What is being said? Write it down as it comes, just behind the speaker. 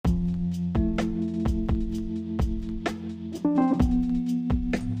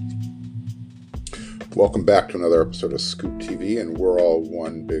Welcome back to another episode of Scoop TV, and we're all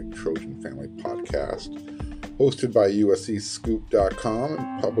one big Trojan family podcast, hosted by USCScoop.com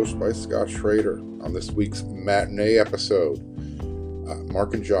and published by Scott Schrader. On this week's matinee episode,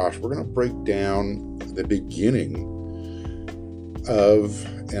 Mark and Josh, we're going to break down the beginning of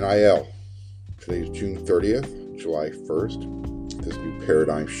NIL. Today's June 30th, July 1st. This new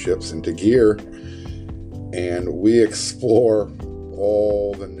paradigm shifts into gear, and we explore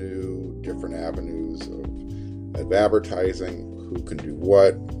all the new different avenues of advertising, who can do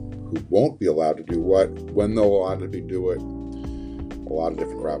what, who won't be allowed to do what, when they'll allow to do it, a lot of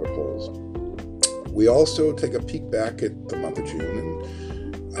different rabbit holes. We also take a peek back at the month of June,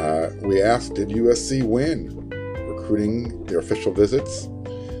 and we asked, did USC win recruiting their official visits?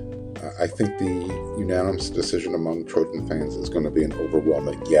 I think the unanimous decision among Trojan fans is going to be an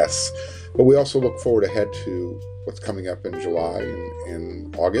overwhelming yes. But we also look forward ahead to what's coming up in July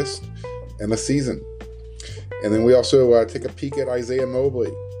and August and the season. And then we also take a peek at Isaiah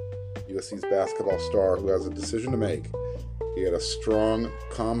Mobley, USC's basketball star, who has a decision to make. He had a strong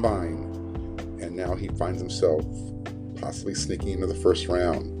combine, and now he finds himself possibly sneaking into the first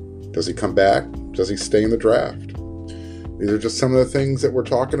round. Does he come back? Does he stay in the draft? These are just some of the things that we're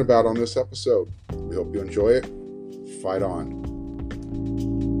talking about on this episode. We hope you enjoy it. Fight on.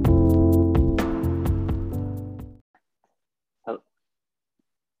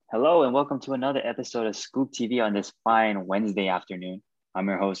 Hello and welcome to another episode of Scoop TV on this fine Wednesday afternoon. I'm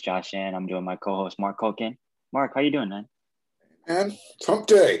your host, Josh, and I'm doing my co-host, Mark Koken. Mark, how you doing, man? And it's hump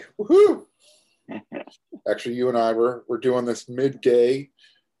day. Woohoo! Actually, you and I, we're doing this midday.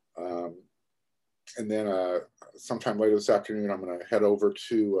 And then sometime later this afternoon, I'm going to head over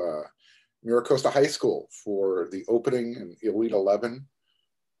to Miracosta High School for the opening and Elite 11.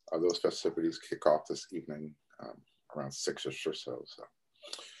 Those festivities kick off this evening around 6-ish or so. So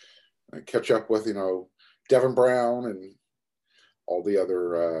I catch up with, Devin Brown and all the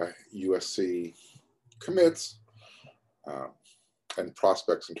other USC commits and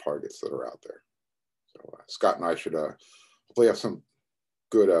prospects and targets that are out there. So Scott and I should hopefully have some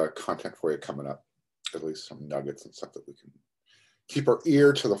good content for you coming up, at least some nuggets and stuff that we can keep our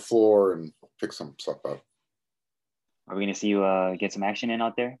ear to the floor and pick some stuff up. Are we going to see you get some action in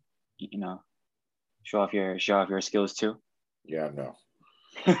out there? Show off your skills too? Yeah, no.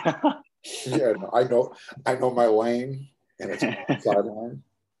 Yeah, no, I know my lane, and it's my sideline,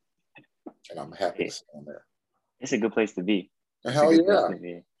 and I'm happy to stand there. It's a good place to be. Hell yeah!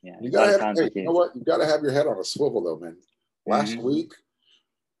 Yeah. You gotta have. Hey, you know what? You gotta have your head on a swivel, though, man. Last week,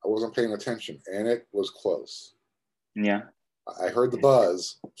 I wasn't paying attention, and it was close. Yeah. I heard the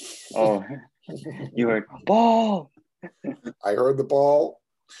buzz. Oh, you heard ball. I heard the ball,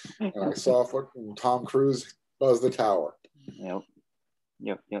 and I saw fucking Tom Cruise buzz the tower.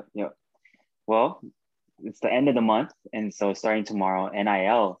 Yep. Well, it's the end of the month, and so starting tomorrow,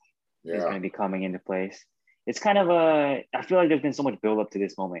 NIL is going to be coming into place. It's kind of I feel like there's been so much build up to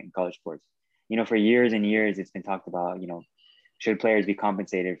this moment in college sports. For years and years, it's been talked about, should players be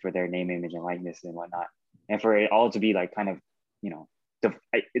compensated for their name, image, and likeness and whatnot? And for it all to be like kind of,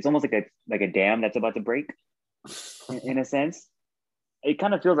 it's almost like a dam that's about to break in a sense. It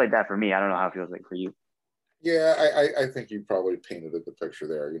kind of feels like that for me. I don't know how it feels like for you. Yeah, I think you probably painted the picture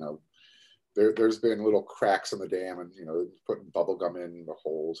there. There's been little cracks in the dam, and putting bubble gum in the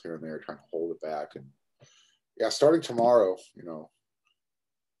holes here and there, trying to hold it back. And yeah, starting tomorrow,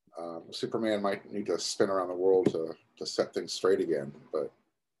 Superman might need to spin around the world to set things straight again. But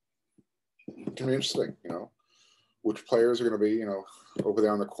it can be interesting, which players are going to be, over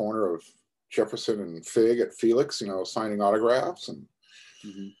there on the corner of Jefferson and Fig at Felix, signing autographs, and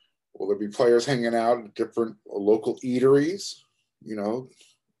will there be players hanging out at different local eateries,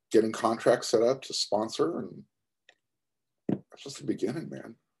 getting contracts set up to sponsor? And that's just the beginning,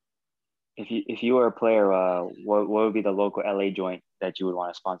 man. If you were a player, what would be the local LA joint that you would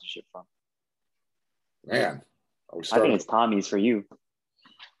want a sponsorship from? Man, I think it's Tommy's for you.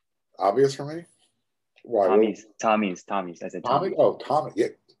 Obvious for me? Why? Tommy's. I said Tommy. Oh, Tommy. Yeah,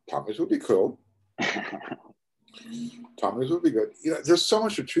 Tommy's would be cool. Tommy's would be good. There's so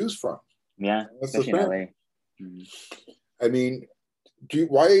much to choose from. Yeah, especially in LA. I mean,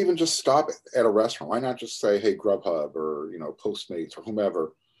 why even just stop at a restaurant? Why not just say, hey, Grubhub or, Postmates or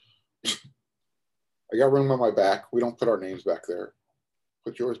whomever? I got room on my back. We don't put our names back there.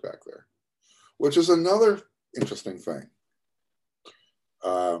 Put yours back there. Which is another interesting thing.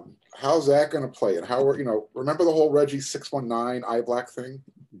 How's that going to play? And how remember the whole Reggie 619 eye black thing?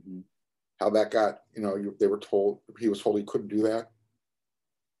 How that got, he was told he couldn't do that.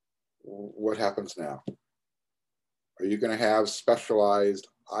 What happens now? Are you going to have specialized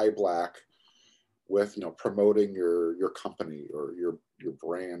eye black with, promoting your company or your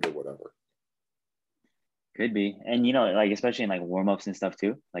brand or whatever. Could be. And, like, especially in like warm-ups and stuff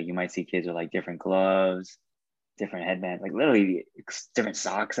too, like you might see kids with like different gloves, different headbands, like literally different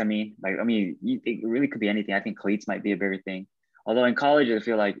socks. It really could be anything. I think cleats might be a bigger thing. Although in college, I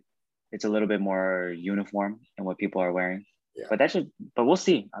feel like it's a little bit more uniform in what people are wearing. Yeah. But we'll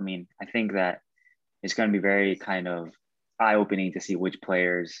see. I think that it's going to be very kind of eye-opening to see which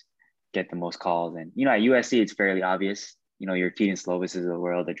players get the most calls. And, at USC, it's fairly obvious. Your Keaton Slovises of the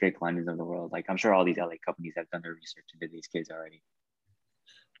world, the Drake Londons of the world. Like, I'm sure all these LA companies have done their research into these kids already.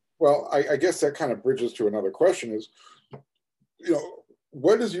 Well, I guess that kind of bridges to another question is,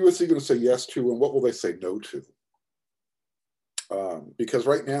 what is USC going to say yes to and what will they say no to? Because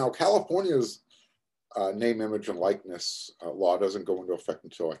right now, California's name, image, and likeness law doesn't go into effect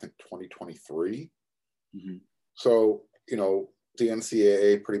until, I think, 2023. Mm-hmm. So, the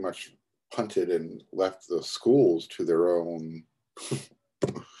NCAA pretty much punted and left the schools to their own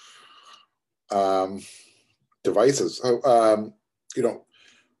devices. So,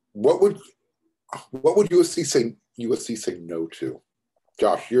 what would USC say no to?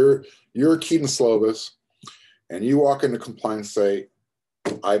 Josh, you're Keaton Slovis, and you walk into compliance and say,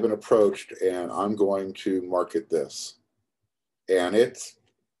 I've been approached and I'm going to market this. And it's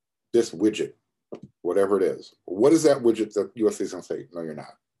this widget, whatever it is. What is that widget that USC is going to say, no, you're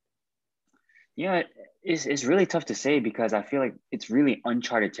not? It's really tough to say because I feel like it's really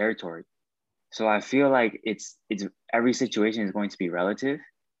uncharted territory. So I feel like it's every situation is going to be relative.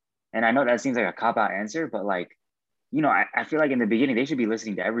 And I know that seems like a cop-out answer, but like, I feel like in the beginning, they should be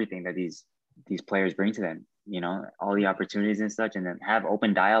listening to everything that these players bring to them, all the opportunities and such, and then have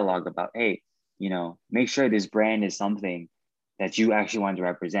open dialogue about, hey, make sure this brand is something that you actually want to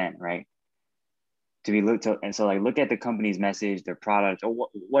represent, right? To be looked at. And so like, look at the company's message, their product or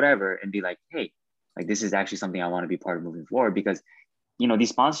whatever, and be like, hey, like, this is actually something I want to be part of moving forward because,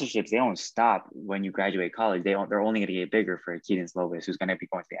 these sponsorships, they don't stop when you graduate college. They're only going to get bigger for Keaton Slovis, who's going to be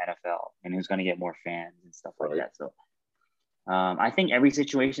going to the NFL and who's going to get more fans and stuff like that. So I think every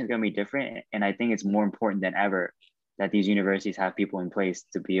situation is going to be different. And I think it's more important than ever that these universities have people in place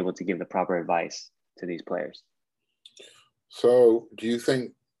to be able to give the proper advice to these players. So do you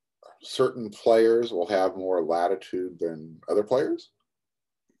think certain players will have more latitude than other players?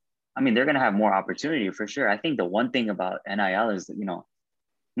 They're going to have more opportunity for sure. I think the one thing about NIL is that,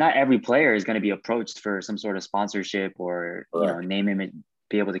 not every player is going to be approached for some sort of sponsorship or, name, image,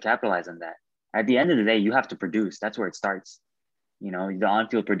 be able to capitalize on that. At the end of the day, you have to produce. That's where it starts. The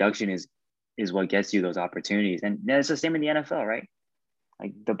on-field production is what gets you those opportunities. And it's the same in the NFL, right?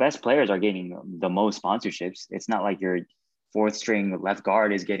 Like the best players are getting the most sponsorships. It's not like your fourth string left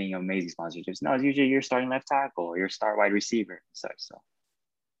guard is getting amazing sponsorships. No, it's usually your starting left tackle or your star wide receiver and such. So.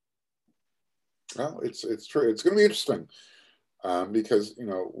 Well, it's true. It's going to be interesting because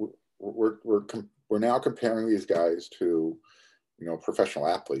we're now comparing these guys to professional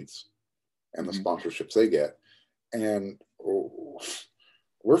athletes and the sponsorships they get, and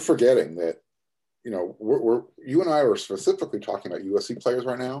we're forgetting that you and I are specifically talking about USC players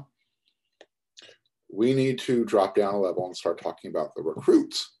right now. We need to drop down a level and start talking about the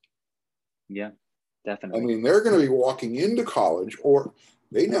recruits. Yeah, definitely. They're going to be walking into college, or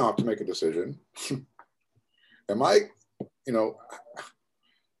they now have to make a decision. Am I,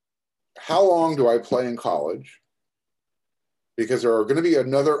 how long do I play in college? Because there are going to be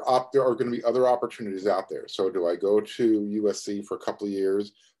other opportunities out there. So do I go to USC for a couple of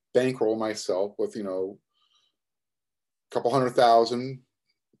years, bankroll myself with, a couple $100,000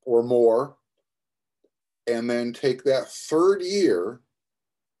 or more, and then take that third year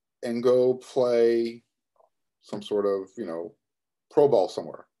and go play some sort of, pro ball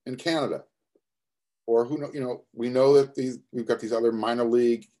somewhere in Canada? Or we know that we've got these other minor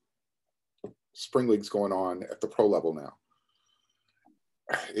league spring leagues going on at the pro level now.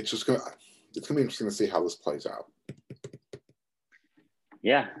 It's going to be interesting to see how this plays out.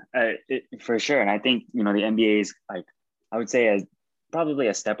 Yeah, for sure. And I think, the NBA is like, I would say probably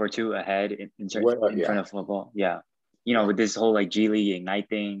a step or two ahead in front of football. Yeah. With this whole like G League Ignite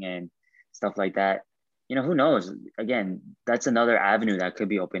thing and stuff like that, who knows? Again, that's another avenue that could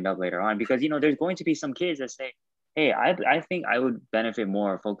be opened up later on because, there's going to be some kids that say, hey, I think I would benefit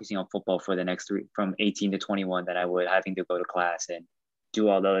more focusing on football for the next from 18 to 21 than I would having to go to class and do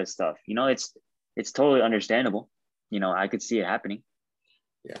all the other stuff. It's totally understandable. I could see it happening.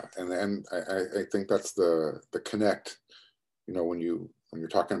 Yeah. And I think that's the connect, when you're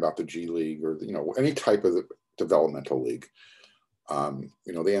talking about the G League or, any type of developmental league, the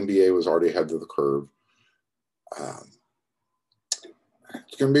NBA was already ahead of the curve.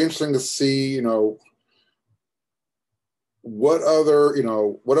 it's going to be interesting to see, what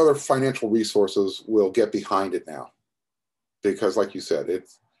other financial resources will get behind it now, because like you said,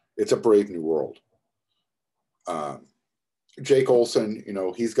 it's a brave new world. Jake Olson,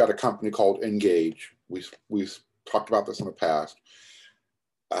 he's got a company called Engage. We've talked about this in the past.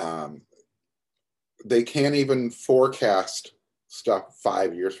 They can't even forecast stuff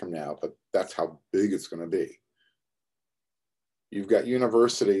 5 years from now, but that's how big it's going to be. You've got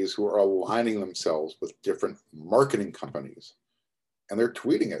universities who are aligning themselves with different marketing companies, and they're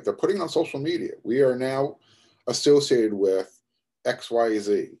tweeting it. They're putting it on social media. We are now associated with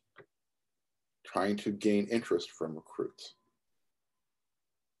XYZ, trying to gain interest from recruits.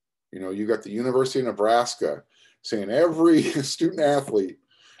 You got the University of Nebraska saying every student athlete,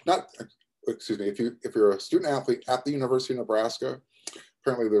 if you're a student athlete at the University of Nebraska,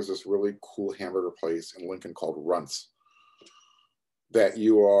 apparently there's this really cool hamburger place in Lincoln called Runts that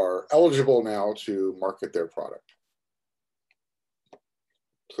you are eligible now to market their product.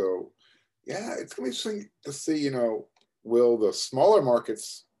 So, yeah, it's going to be interesting to see, will the smaller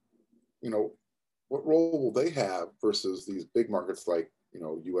markets, what role will they have versus these big markets like,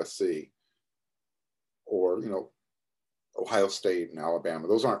 USC or, Ohio State and Alabama.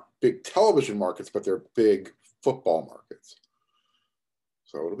 Those aren't big television markets, but they're big football markets.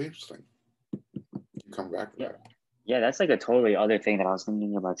 So it'll be interesting. Come back to that. Yeah, that's like a totally other thing that I was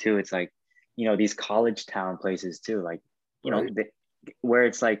thinking about too. It's like, these college town places too, like, where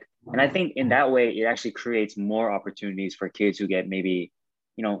it's like, and I think in that way, it actually creates more opportunities for kids who get maybe,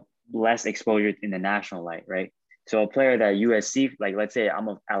 less exposure in the national light, right? So a player that USC, like, let's say I'm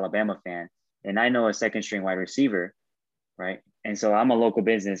an Alabama fan and I know a second string wide receiver, right? And so I'm a local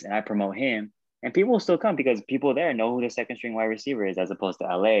business and I promote him, and people will still come because people there know who the second string wide receiver is, as opposed to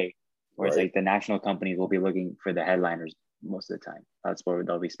LA, where it's like the national companies will be looking for the headliners most of the time. That's where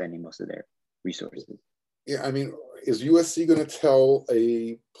they'll be spending most of their resources. Yeah, I mean, is USC going to tell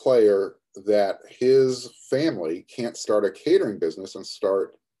a player that his family can't start a catering business and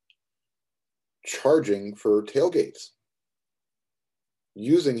start charging for tailgates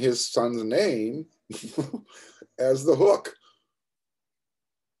using his son's name as the hook?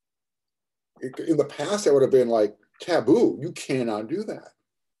 In the past, that would have been like taboo. You cannot do that.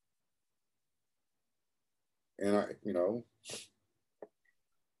 And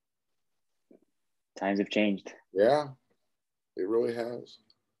times have changed. Yeah, it really has.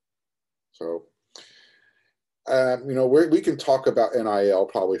 So, we can talk about NIL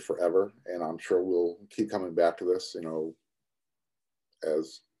probably forever, and I'm sure we'll keep coming back to this,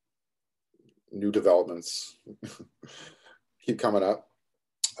 as new developments keep coming up.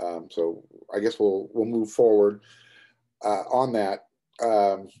 So I guess we'll move forward on that.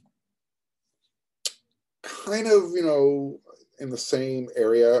 Kind of, in the same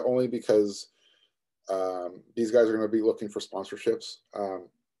area, only because these guys are going to be looking for sponsorships.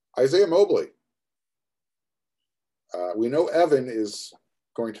 Isaiah Mobley. We know Evan is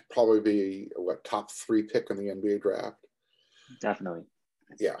going to probably be top 3 pick in the NBA draft. Definitely.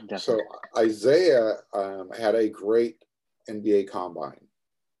 Yeah. Definitely. So Isaiah had a great NBA combine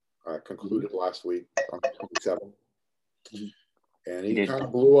concluded last week on the 27th. And he kind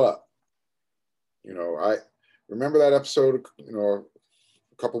of blew up. I remember that episode, a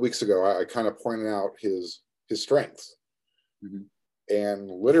couple of weeks ago, I kind of pointed out his strengths. And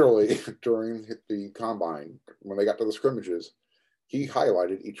literally during the combine, when they got to the scrimmages, he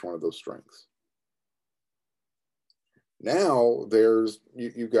highlighted each one of those strengths. Now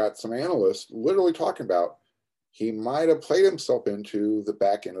you've got some analysts literally talking about he might have played himself into the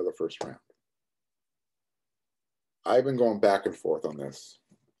back end of the first round. I've been going back and forth on this.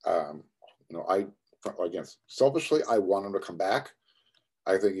 Selfishly, I want him to come back.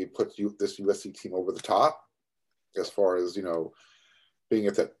 I think he puts this USC team over the top as far as, being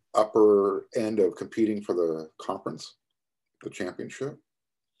at that upper end of competing for the conference, the championship.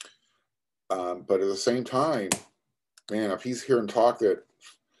 But at the same time, man, if he's hearing talk that,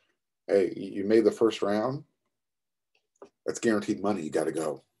 hey, you made the first round, that's guaranteed money. You got to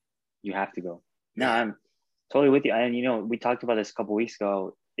go. You have to go. No, I'm totally with you. And, we talked about this a couple of weeks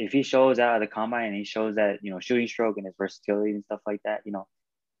ago. If he shows out of the combine and he shows that, shooting stroke and his versatility and stuff like that,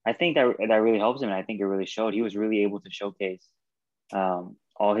 I think that really helps him. And I think it really showed. He was really able to showcase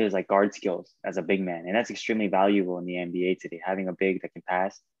all his guard skills as a big man. And that's extremely valuable in the NBA today, having a big that can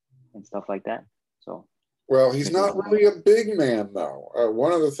pass and stuff like that. So, well, he's not really a big man though.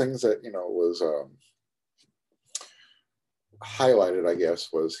 One of the things that, was highlighted, I guess,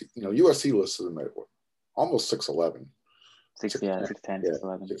 was, USC listed him at almost 6'11". 6'10",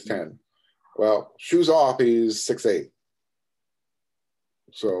 6'11". 6'10". Well, shoes off, he's 6'8".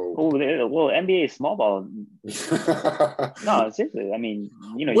 So, well, NBA small ball. No, seriously. I mean,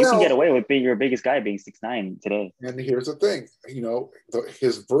 you can get well, away with your biggest guy being 6'9" today. and here's the thing,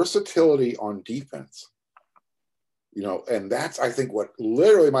 his versatility on defense, and that's, I think, what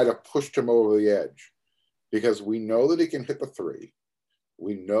literally might have pushed him over the edge, because we know that he can hit the three.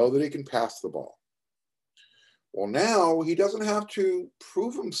 We know that he can pass the ball. Well, now he doesn't have to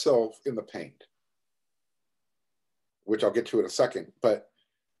prove himself in the paint, which I'll get to in a second. But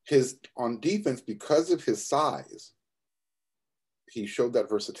on defense, because of his size, he showed that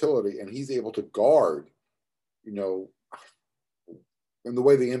versatility, and he's able to guard, in the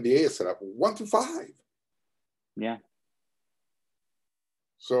way the NBA is set up, 1 through 5. Yeah.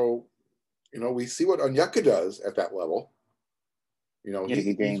 So, we see what Onyeka does at that level. He's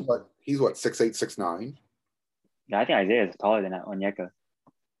what, 6'8", 6'9". Yeah, I think Isaiah is taller than Onyeka.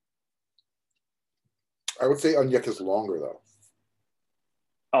 I would say Onyeka's longer though.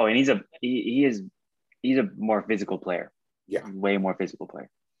 Oh, and he's a more physical player. Yeah, way more physical player.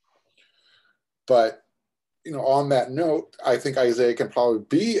 But on that note, I think Isaiah can probably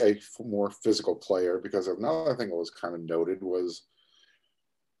be a more physical player, because another thing that was kind of noted was,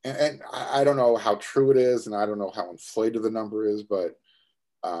 and I don't know how true it is, and I don't know how inflated the number is, but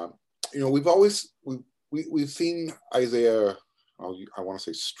we've seen Isaiah, I want to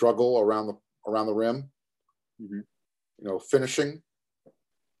say, struggle around the rim, finishing.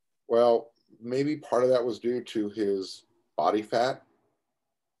 Well, maybe part of that was due to his body fat,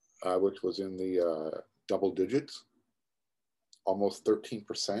 which was in the double digits, almost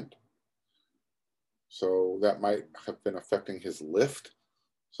 13%. So that might have been affecting his lift,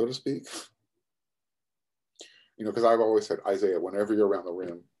 so to speak. Because I've always said, Isaiah, whenever you're around the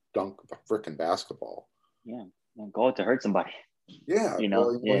rim, dunk the frickin' basketball. Yeah, go to hurt somebody. Yeah, he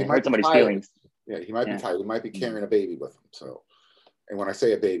might hurt somebody's tired. feelings. Yeah, he might be tired. He might be carrying a baby with him. So, and when I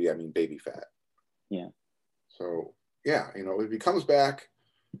say a baby, I mean baby fat. Yeah. So, yeah, if he comes back,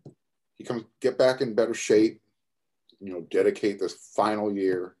 get back in better shape, dedicate this final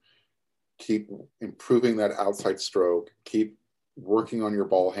year, keep improving that outside stroke, keep working on your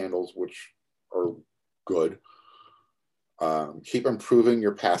ball handles, which are good. Keep improving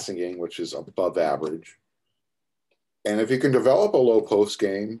your passing game, which is above average. And if you can develop a low post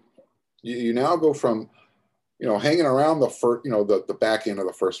game, you now go from, hanging around the first, the back end of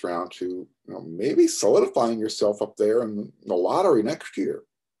the first round to, maybe solidifying yourself up there in the lottery next year.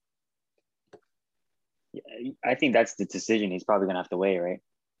 Yeah, I think that's the decision he's probably going to have to weigh, right?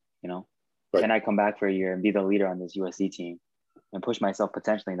 Can I come back for a year and be the leader on this USC team and push myself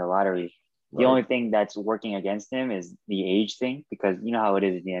potentially in the lottery? The only thing that's working against him is the age thing, because you know how it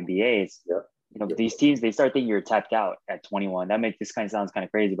is in the NBA. It's, these teams, they start thinking you're tapped out at 21. This kind of sounds kind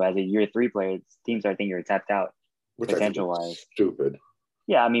of crazy, but as a year 3 player, teams start thinking you're tapped out, potential-wise. Stupid.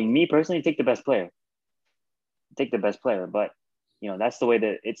 Yeah, I mean, me personally, take the best player. But, that's the way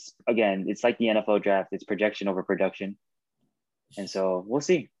that it's like the NFL draft. It's projection over production. And so we'll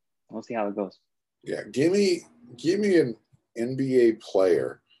see. We'll see how it goes. Yeah, give me an NBA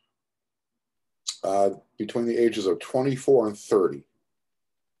player between the ages of 24 and 30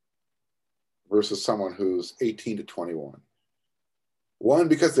 versus someone who's 18 to 21. One,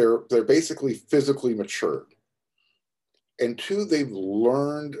 because they're basically physically matured, and two, they've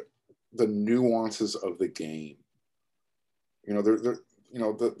learned the nuances of the game. The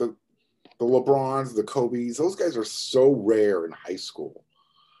LeBrons, the Kobes, those guys are so rare in high school,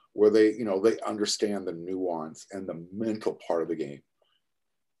 where they understand the nuance and the mental part of the game.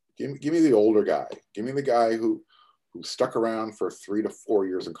 Give me the older guy. Give me the guy who stuck around for 3 to 4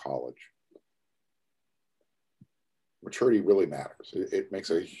 years in college. Maturity really matters. It makes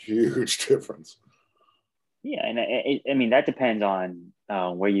a huge difference. Yeah, and I mean, that depends on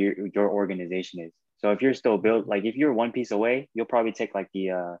where your organization is. So if you're still built, like if you're one piece away, you'll probably take like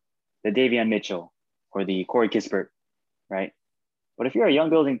the Davion Mitchell or the Corey Kispert, right? But if you're a young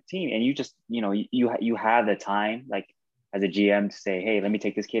building team and you just, you have the time, like as a GM, to say, hey, let me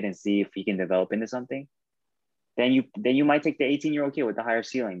take this kid and see if he can develop into something, then you might take the 18-year-old kid with the higher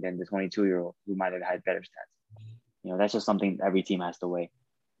ceiling than the 22-year-old who might have had better stats. That's just something every team has to weigh.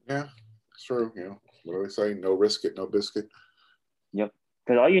 Yeah, it's true. What do they say? No risk it, no biscuit. Yep.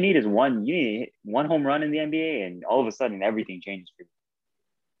 Because all you need is one home run in the NBA, and all of a sudden everything changes for you.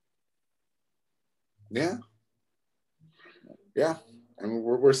 Yeah. Yeah. I mean,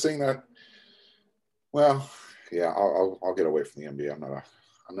 we're seeing that. Well, yeah, I'll get away from the NBA.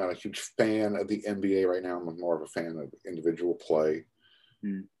 I'm not a huge fan of the NBA right now. I'm more of a fan of individual play.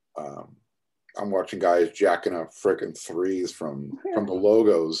 I'm watching guys jacking up frickin' threes from the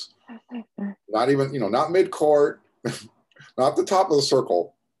logos. Not even, not mid-court, not the top of the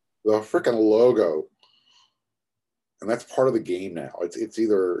circle, the freaking logo. And that's part of the game now. It's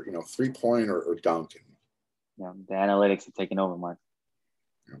either, 3-point or dunk. Yeah, the analytics are taking over, Mark.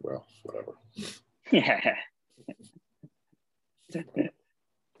 Well, whatever. Yeah.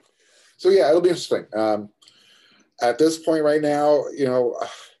 So yeah, it'll be interesting. At this point right now,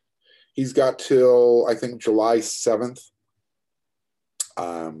 he's got till I think July 7th.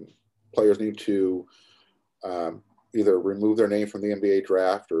 Players need to either remove their name from the NBA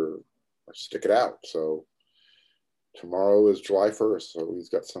draft or stick it out. So tomorrow is July 1st, so he's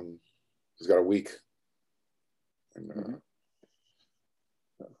got a week. And,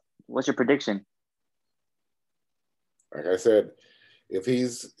 what's your prediction? Like I said, if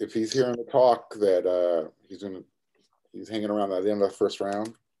he's hearing the talk that he's hanging around at the end of the first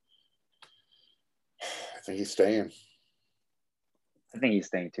round, I think he's staying. I think he's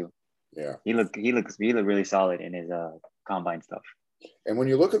staying too. Yeah, he looked really solid in his combine stuff. And when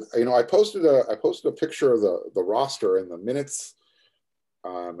you look at, I posted a picture of the roster and the minutes,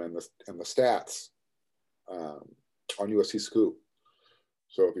 and the stats on USC Scoop.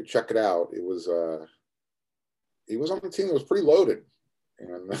 So if you check it out, he was on the team that was pretty loaded.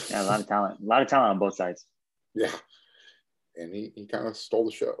 And yeah, a lot of talent on both sides. Yeah, and he kind of stole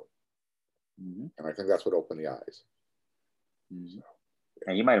the show, and I think that's what opened the eyes. So,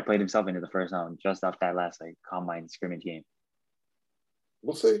 and he might have played himself into the first round just off that last combine scrimmage game.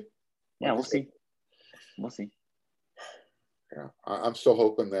 We'll see. Yeah, we'll see. We'll see. Yeah, I'm still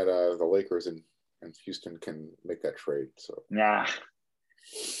hoping that the Lakers and Houston can make that trade. So yeah,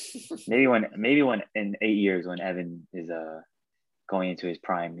 maybe when in 8 years when Evan is going into his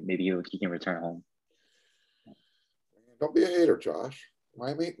prime, maybe he can return home. Don't be a hater, Josh.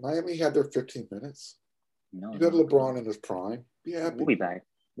 Miami had their 15 minutes. You got LeBron in his prime. Be happy. We'll be back.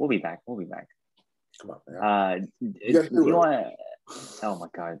 Come on, man. You want? Oh my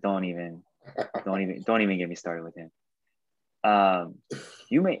God! Don't even get me started with him.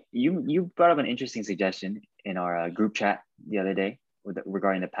 You brought up an interesting suggestion in our group chat the other day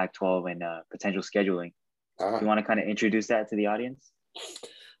regarding the Pac-12 and potential scheduling. Do you want to kind of introduce that to the audience?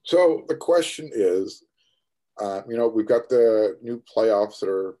 So the question is, we've got the new playoffs that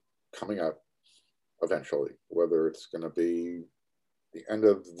are coming up eventually, whether it's going to be the end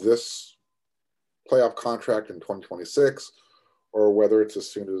of this playoff contract in 2026 or whether it's as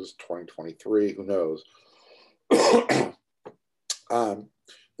soon as 2023, who knows.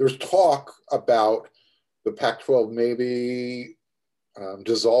 There's talk about the Pac-12 maybe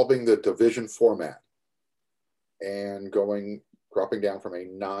dissolving the division format and dropping down from a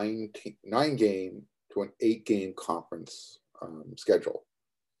 9-game to an 8-game conference schedule.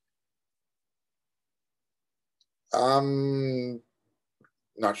 I'm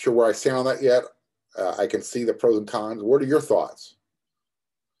not sure where I stand on that yet. I can see the pros and cons. What are your thoughts?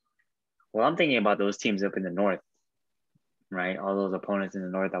 Well, I'm thinking about those teams up in the north, right? All those opponents in the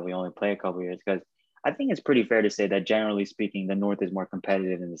north that we only play a couple years, because I think it's pretty fair to say that generally speaking, the north is more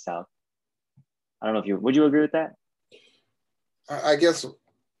competitive than the south. I don't know would you agree with that? I guess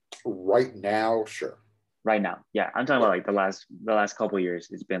right now, sure. Right now, yeah. I'm talking about the last couple of years.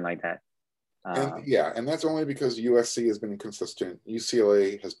 It's been like that. And that's only because USC has been inconsistent.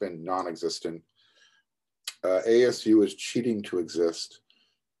 UCLA has been non-existent. ASU is cheating to exist,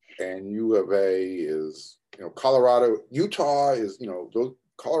 and U of A is, Colorado. Utah is, those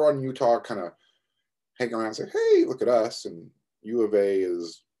Colorado and Utah kind of hang around and say, "Hey, look at us," and U of A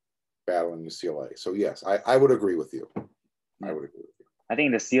is battling UCLA. So yes, I would agree with you. Yeah. I would agree with you. I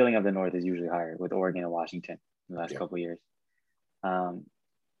think the ceiling of the North is usually higher with Oregon and Washington in the last couple of years.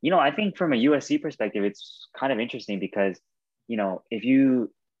 I think from a USC perspective, it's kind of interesting because,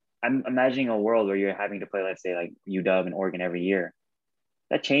 I'm imagining a world where you're having to play, let's say, like UW and Oregon every year.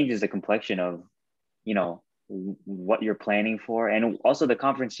 That changes the complexion of, what you're planning for, and also the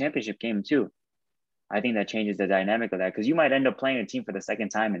conference championship game too. I think that changes the dynamic of that because you might end up playing a team for the second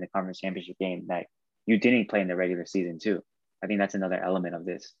time in the conference championship game that you didn't play in the regular season too. I think that's another element of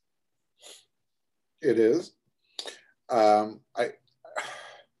this. It is.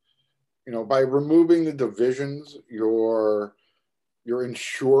 By removing the divisions, you're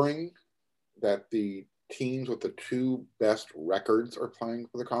ensuring that the teams with the 2 best records are playing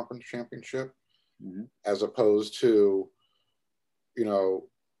for the conference championship, as opposed to, the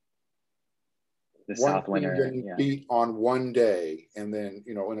South winner getting beat on one day, and then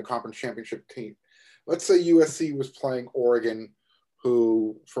in a conference championship team. Let's say USC was playing Oregon,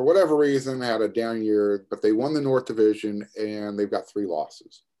 who for whatever reason had a down year, but they won the North Division and they've got 3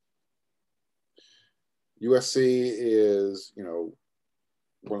 losses. USC is,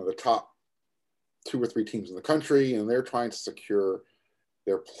 one of the top 2 or 3 teams in the country, and they're trying to secure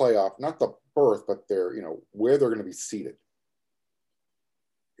their playoff, not the berth, but their, where they're going to be seated.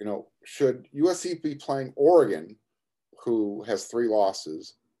 Should USC be playing Oregon, who has 3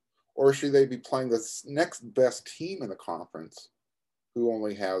 losses, or should they be playing the next best team in the conference, who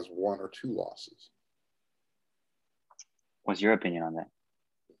only has 1 or 2 losses? What's your opinion on that?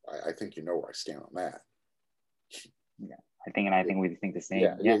 I think you know where I stand on that. Yeah, I think we think the same.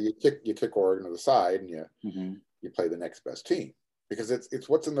 Yeah. You kick Oregon to the side, and you play the next best team, because it's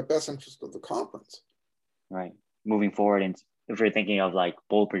what's in the best interest of the conference. Right. Moving forward, and if we're thinking of like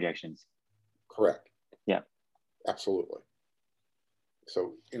bowl projections. Correct. Yeah. Absolutely.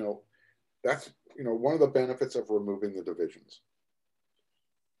 So, that's, one of the benefits of removing the divisions.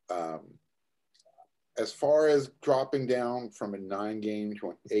 As far as dropping down from a 9-game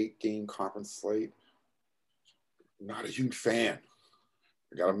to an 8-game conference slate, not a huge fan.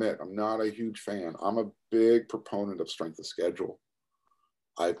 I gotta admit, I'm not a huge fan. I'm a big proponent of strength of schedule.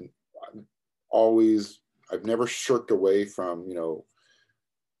 I've never shirked away from,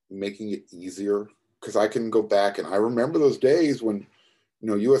 making it easier, because I can go back and I remember those days when,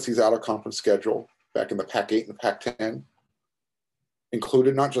 USC's out of conference schedule back in the Pac-8 and the Pac-10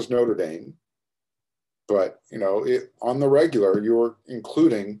 included not just Notre Dame, but, on the regular, you were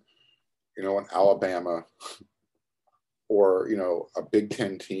including, an Alabama or, a Big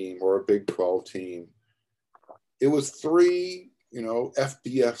 10 team or a Big 12 team. It was 3,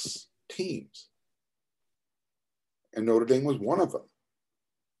 FBS teams. And Notre Dame was one of them.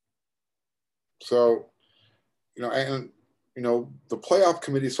 So, the playoff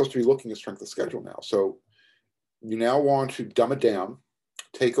committee is supposed to be looking at strength of schedule now. So you now want to dumb it down,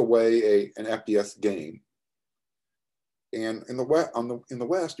 take away an FBS game. And in the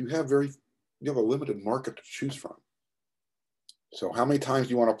West, you have a limited market to choose from. So how many times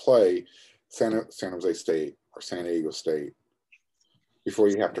do you want to play San Jose State or San Diego State before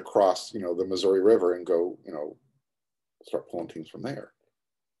you have to cross, the Missouri River and go, start pulling teams from there?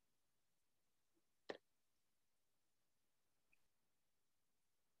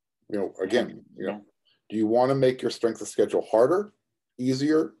 Again, do you want to make your strength of schedule harder,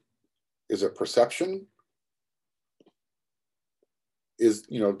 easier? Is it perception? Does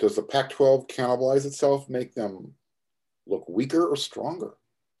the Pac-12 cannibalize itself, make them look weaker or stronger?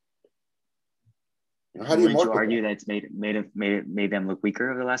 How do you argue that it's made them look weaker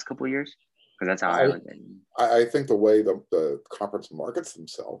over the last couple of years? Because that's how I look at it. I think the way the conference markets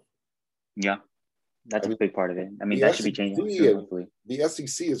themselves. Yeah, that's a big part of it. I mean, that should be changing soon, hopefully. The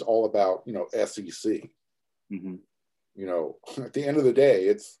SEC is all about, SEC. Mm-hmm. At the end of the day,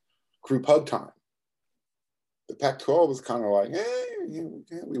 it's group hug time. The Pac-12 is kind of like,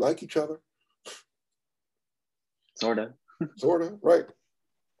 we like each other. Sort of, right.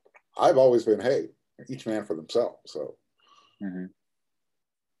 I've always been, hey, each man for themselves. So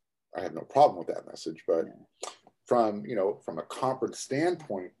I have no problem with that message. But from a conference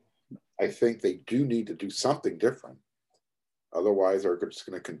standpoint, I think they do need to do something different. Otherwise, they're just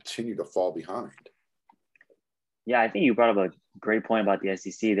going to continue to fall behind. Yeah, I think you brought up a great point about the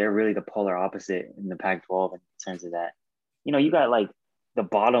SEC. They're really the polar opposite in the Pac-12 in terms of that. You got like the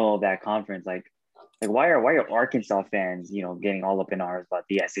bottom of that conference. Like why are Arkansas fans, getting all up in arms about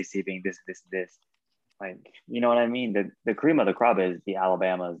the SEC being this? Like, you know what I mean? The cream of the crop is the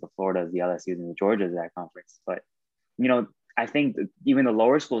Alabamas, the Floridas, the LSUs, and the Georgias of that conference. But, I think even the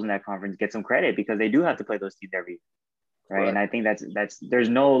lower schools in that conference get some credit because they do have to play those teams every year, right? And I think that's there's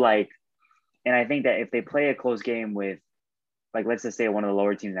no like, and I think that if they play a close game with, like, let's just say one of the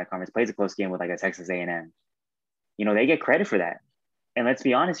lower teams in that conference plays a close game with like a Texas A&M, they get credit for that. And let's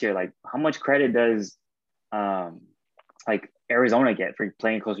be honest here, like, how much credit does like Arizona get for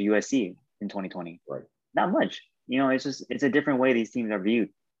playing close with USC in 2020? Right. Not much. It's a different way these teams are viewed.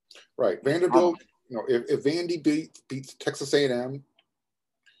 Right. Vanderbilt, if Vandy beats Texas A&M,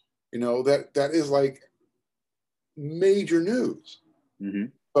 that is like major news. Mm-hmm.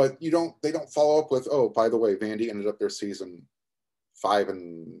 But they don't follow up with, oh, by the way, Vandy ended up their season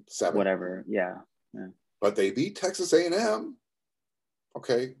 5-7. Whatever. Yeah. But they beat Texas A&M.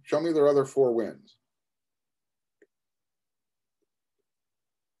 Okay, show me their other 4 wins.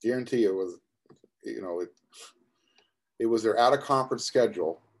 Guarantee it was, it was their out of conference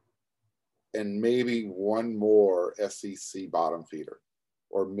schedule and maybe one more SEC bottom feeder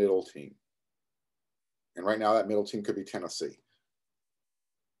or middle team. And right now that middle team could be Tennessee.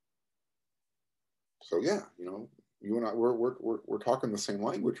 So yeah, you and I, we're talking the same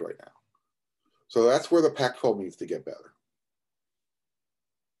language right now. So that's where the Pac-12 needs to get better.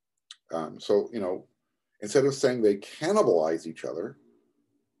 So, instead of saying they cannibalize each other,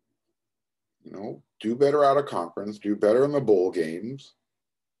 do better out of conference, do better in the bowl games,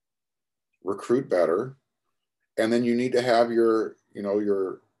 recruit better, and then you need to have your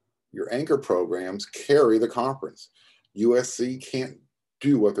anchor programs carry the conference. USC can't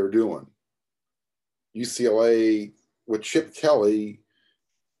do what they're doing. UCLA with Chip Kelly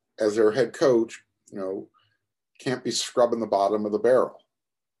as their head coach, can't be scrubbing the bottom of the barrel.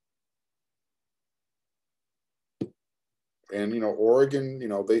 And Oregon,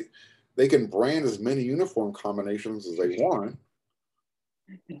 they can brand as many uniform combinations as they want,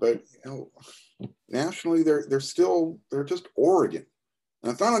 but nationally they're just Oregon.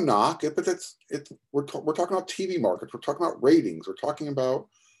 And it's not a knock, but we're talking about TV markets, we're talking about ratings, we're talking about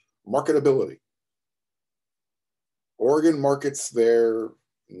marketability. Oregon markets their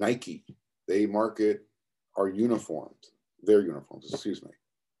Nike, they market our uniforms, their uniforms, excuse me.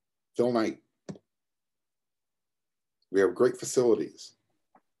 Phil Knight. We have great facilities.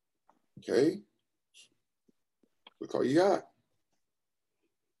 Okay? That's all you got.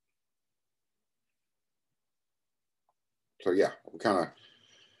 So yeah, we kind of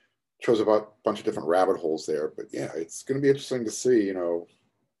chose about a bunch of different rabbit holes there, but yeah, it's going to be interesting to see,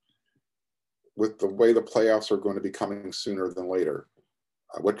 with the way the playoffs are going to be coming sooner than later,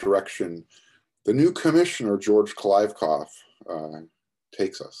 what direction the new commissioner, George Kliavkoff,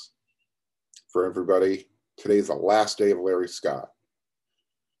 takes us. For everybody, today's the last day of Larry Scott.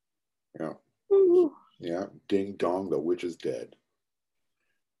 Yeah, ding dong, the witch is dead.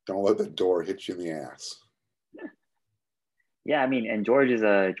 Don't let the door hit you in the ass. Yeah, I mean, and George is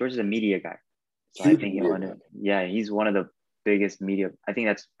a media guy. So I think he's one of the biggest media. I think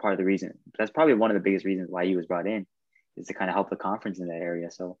that's part of the reason. That's probably one of the biggest reasons why he was brought in, is to kind of help the conference in that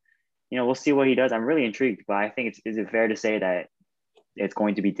area. So, we'll see what he does. I'm really intrigued, but I think is it fair to say that it's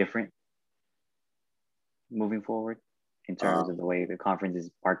going to be different moving forward in terms of the way the conference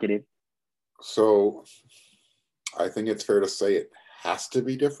is marketed? So I think it's fair to say it has to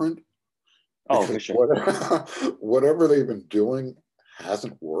be different. Oh, for sure. Whatever they've been doing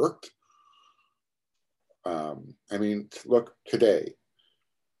hasn't worked. I mean, look, today.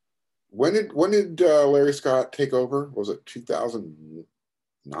 When did Larry Scott take over? Was it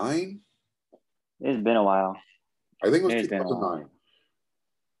 2009? It's been a while. I think it was 2009.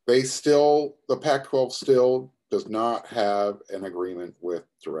 The Pac-12 still does not have an agreement with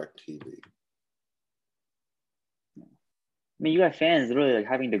DirecTV. I mean, you got fans literally like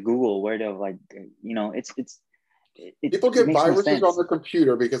having to Google where to people get viruses on their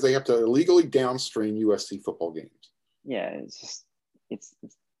computer because they have to illegally downstream USC football games. Yeah, it's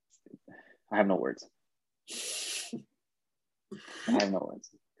I have no words. I have no words.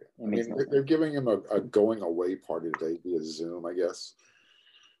 They're giving him a going away party today via Zoom, I guess.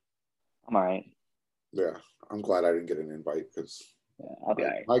 I'm all right. Yeah, I'm glad I didn't get an invite because I'll be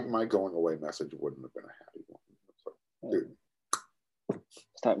all right. My going away message wouldn't have been a happy one. So, dude.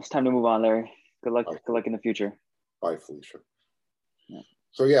 It's time to move on, Larry. Good luck. Good luck in the future. Bye, Felicia. Yeah.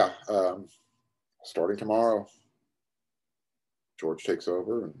 So yeah, starting tomorrow, George takes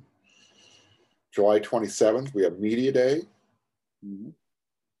over, and July 27th we have Media Day. Mm-hmm.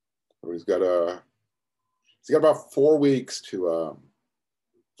 So he's got about 4 weeks to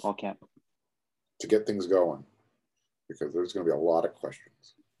fall camp to get things going, because there's going to be a lot of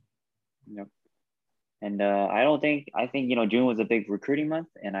questions. Yep. And I think June was a big recruiting month,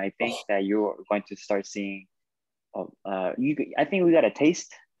 and I think that you're going to start seeing. I think we got a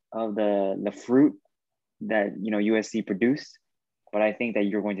taste of the fruit that USC produced, but I think that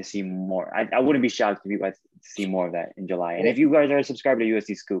you're going to see more. I wouldn't be shocked if you guys see more of that in July. And if you guys are subscribed to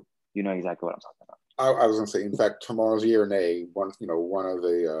USC Scoop, you know exactly what I'm talking about. I was going to say, in fact, tomorrow's ERNA, one of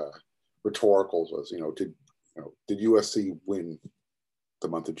the rhetoricals was, did USC win the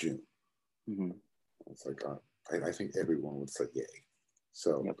month of June? Mm-hmm. It's like, I think everyone would say yay.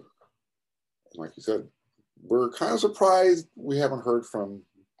 So, yep. Like you said, we're kind of surprised we haven't heard from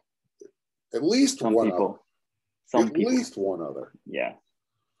at least some one people. Other. At least one other. Yeah.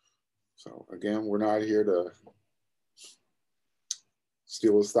 So again, we're not here to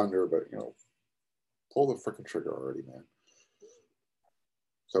steal his thunder, but pull the freaking trigger already, man.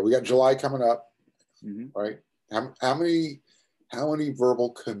 So we got July coming up, right? How many verbal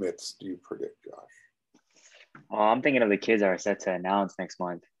commits do you predict, Josh? Oh, I'm thinking of the kids that are set to announce next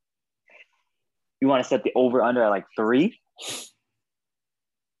month. You want to set the over-under at like 3?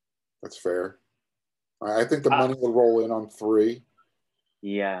 That's fair. I think the money will roll in on 3.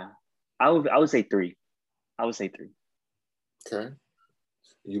 Yeah. I would say 3. I would say 3. Okay. Are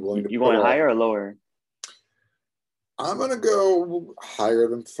you willing to you going higher or lower? I'm going to go higher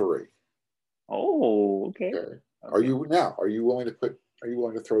than 3. Oh, okay. Are you willing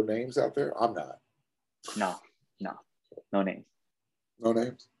to throw names out there? I'm not. No, no, no names. No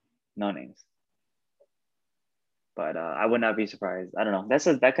names? No names. But I would not be surprised. I don't know. That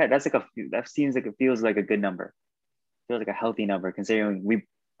seems like it feels like a good number. Feels like a healthy number considering we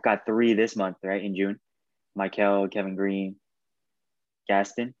got 3 this month, right? In June. Michael, Kevin Green,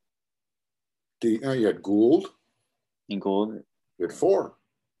 Gaston. You had Gould. In Gould. You had 4.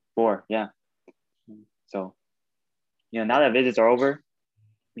 4, yeah. So, now that visits are over,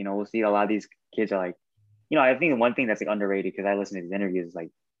 we'll see a lot of these kids are like, I think one thing that's like underrated because I listen to these interviews is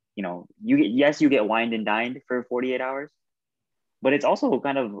like, you get wined and dined for 48 hours, but it's also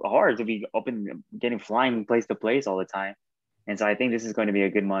kind of hard to be up and getting flying place to place all the time. And so I think this is going to be a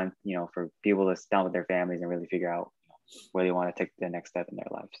good month, for people to sit down with their families and really figure out where they want to take the next step in their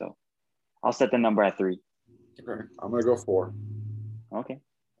life. So I'll set the number at 3. Okay, I'm gonna go 4. Okay,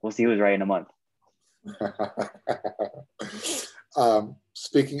 we'll see who's right in a month.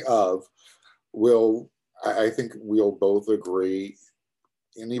 Speaking of, I think we'll both agree,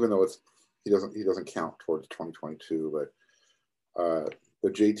 and even though he doesn't count towards 2022, but the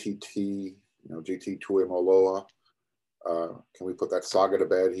JTT, JT Tuimoloa, can we put that saga to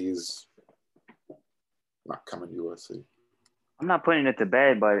bed? He's not coming to USC. I'm not putting it to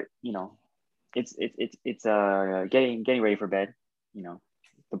bed, but it's getting ready for bed.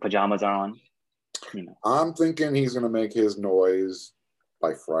 The pajamas are on. I'm thinking he's going to make his noise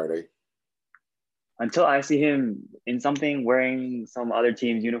by Friday. Until I see him in something wearing some other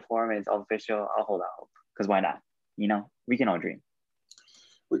team's uniform and it's official, I'll hold out hope. Because why not? We can all dream.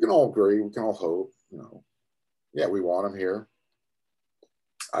 We can all agree. We can all hope. Yeah, we want him here.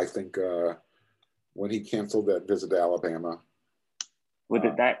 I think when he canceled that visit to Alabama.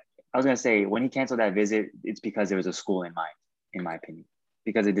 I was going to say, when he canceled that visit, it's because there was a school in mind, in my opinion,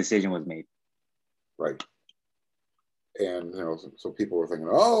 because a decision was made. Right. And, so people were thinking,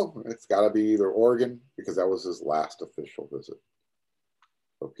 oh, it's got to be either Oregon, because that was his last official visit.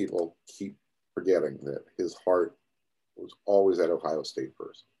 But people keep forgetting that his heart was always at Ohio State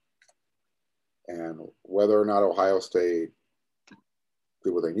first. And whether or not Ohio State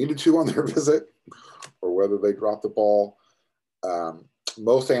did what they needed to on their visit, or whether they dropped the ball,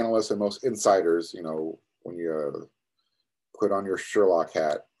 most analysts and most insiders, when you put on your Sherlock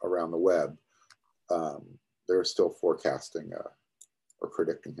hat around the web, they're still forecasting or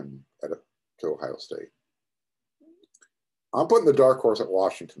predicting him to Ohio State. I'm putting the dark horse at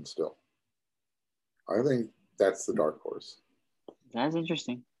Washington still. I think that's the dark horse. That's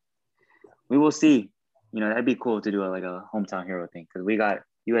interesting. We will see. That'd be cool to do a hometown hero thing because we got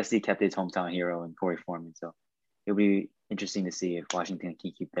USC kept its hometown hero in Corey Foreman. So it'll be interesting to see if Washington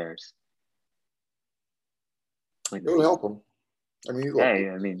can keep theirs. It'll help him. I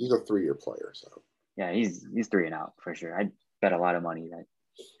mean, he's a 3-year player, so. Yeah, he's 3 and out for sure. I bet a lot of money that.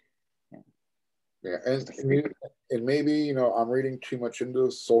 Yeah, and maybe I'm reading too much into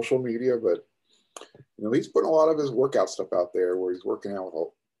social media, but he's putting a lot of his workout stuff out there where he's working out with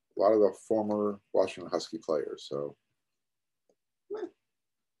a lot of the former Washington Husky players. So if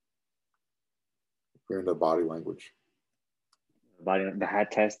you're into body language, the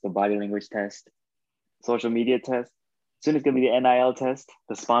hat test, the body language test, social media test. Soon it's gonna be the NIL test,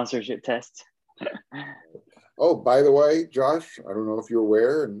 the sponsorship test. Oh, by the way, Josh, I don't know if you're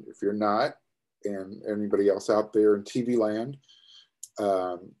aware, and if you're not, and anybody else out there in TV land,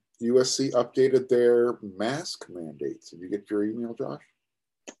 USC updated their mask mandates. Did you get your email, Josh?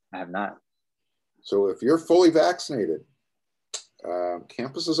 I have not. So if you're fully vaccinated,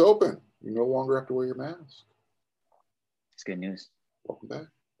 campus is open. You no longer have to wear your mask. It's good news. Welcome back.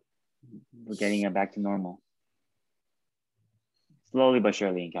 We're getting it back to normal. Slowly but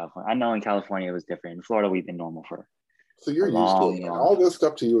surely in California. I know in California it was different. In Florida, we've been normal for so you're used to it. And all this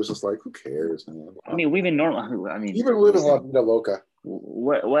stuff to you is just like, who cares, man? I mean, we've been normal. I mean, you've been living La Vida Loca.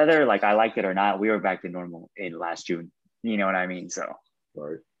 Whether I liked it or not, we were back to normal in last June. You know what I mean? So,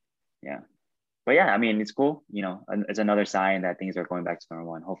 right. Yeah. But yeah, I mean, it's cool. It's another sign that things are going back to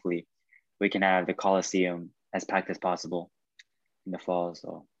normal, and hopefully we can have the Coliseum as packed as possible in the fall.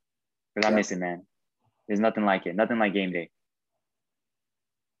 So, because I miss it, man. There's nothing like it. Nothing like game day.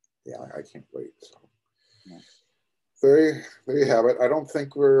 Yeah, I can't wait. So. Yeah. There you have it. I don't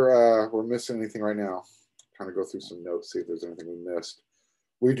think we're missing anything right now. I'm trying to go through some notes, see if there's anything we missed.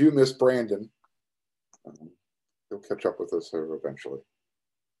 We do miss Brandon. He'll catch up with us eventually.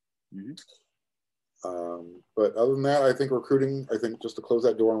 Mm-hmm. But other than that, I think recruiting, just to close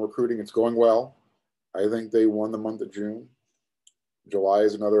that door on recruiting, it's going well. I think they won the month of June. July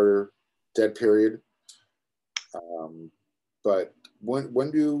is another dead period. But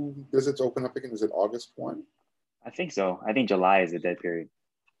when do visits open up again? Is it August 1? I think so. I think July is a dead period.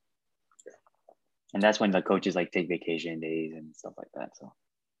 Yeah. And that's when the coaches like take vacation days and stuff like that. So,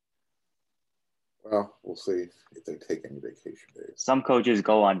 well, we'll see if they take any vacation days. some coaches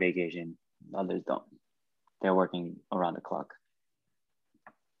go on vacation, others don't. They're working around the clock.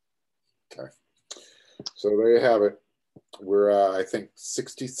 Okay. So there you have it. We're, I think,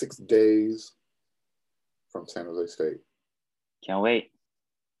 66 days from San Jose State. Can't wait.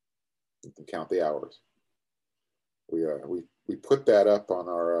 You can count the hours. We put that up on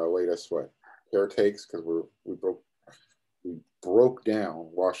our latest pair takes because we broke down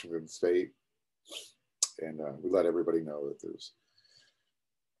Washington State, and we let everybody know that there's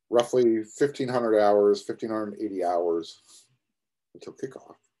roughly 1,580 hours until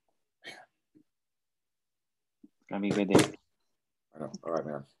kickoff. Man. It's gonna be a good day. I know. All right,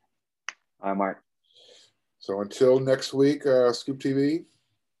 man. All right, Mark. So until next week, Scoop TV.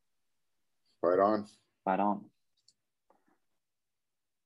 Fight on. Fight on.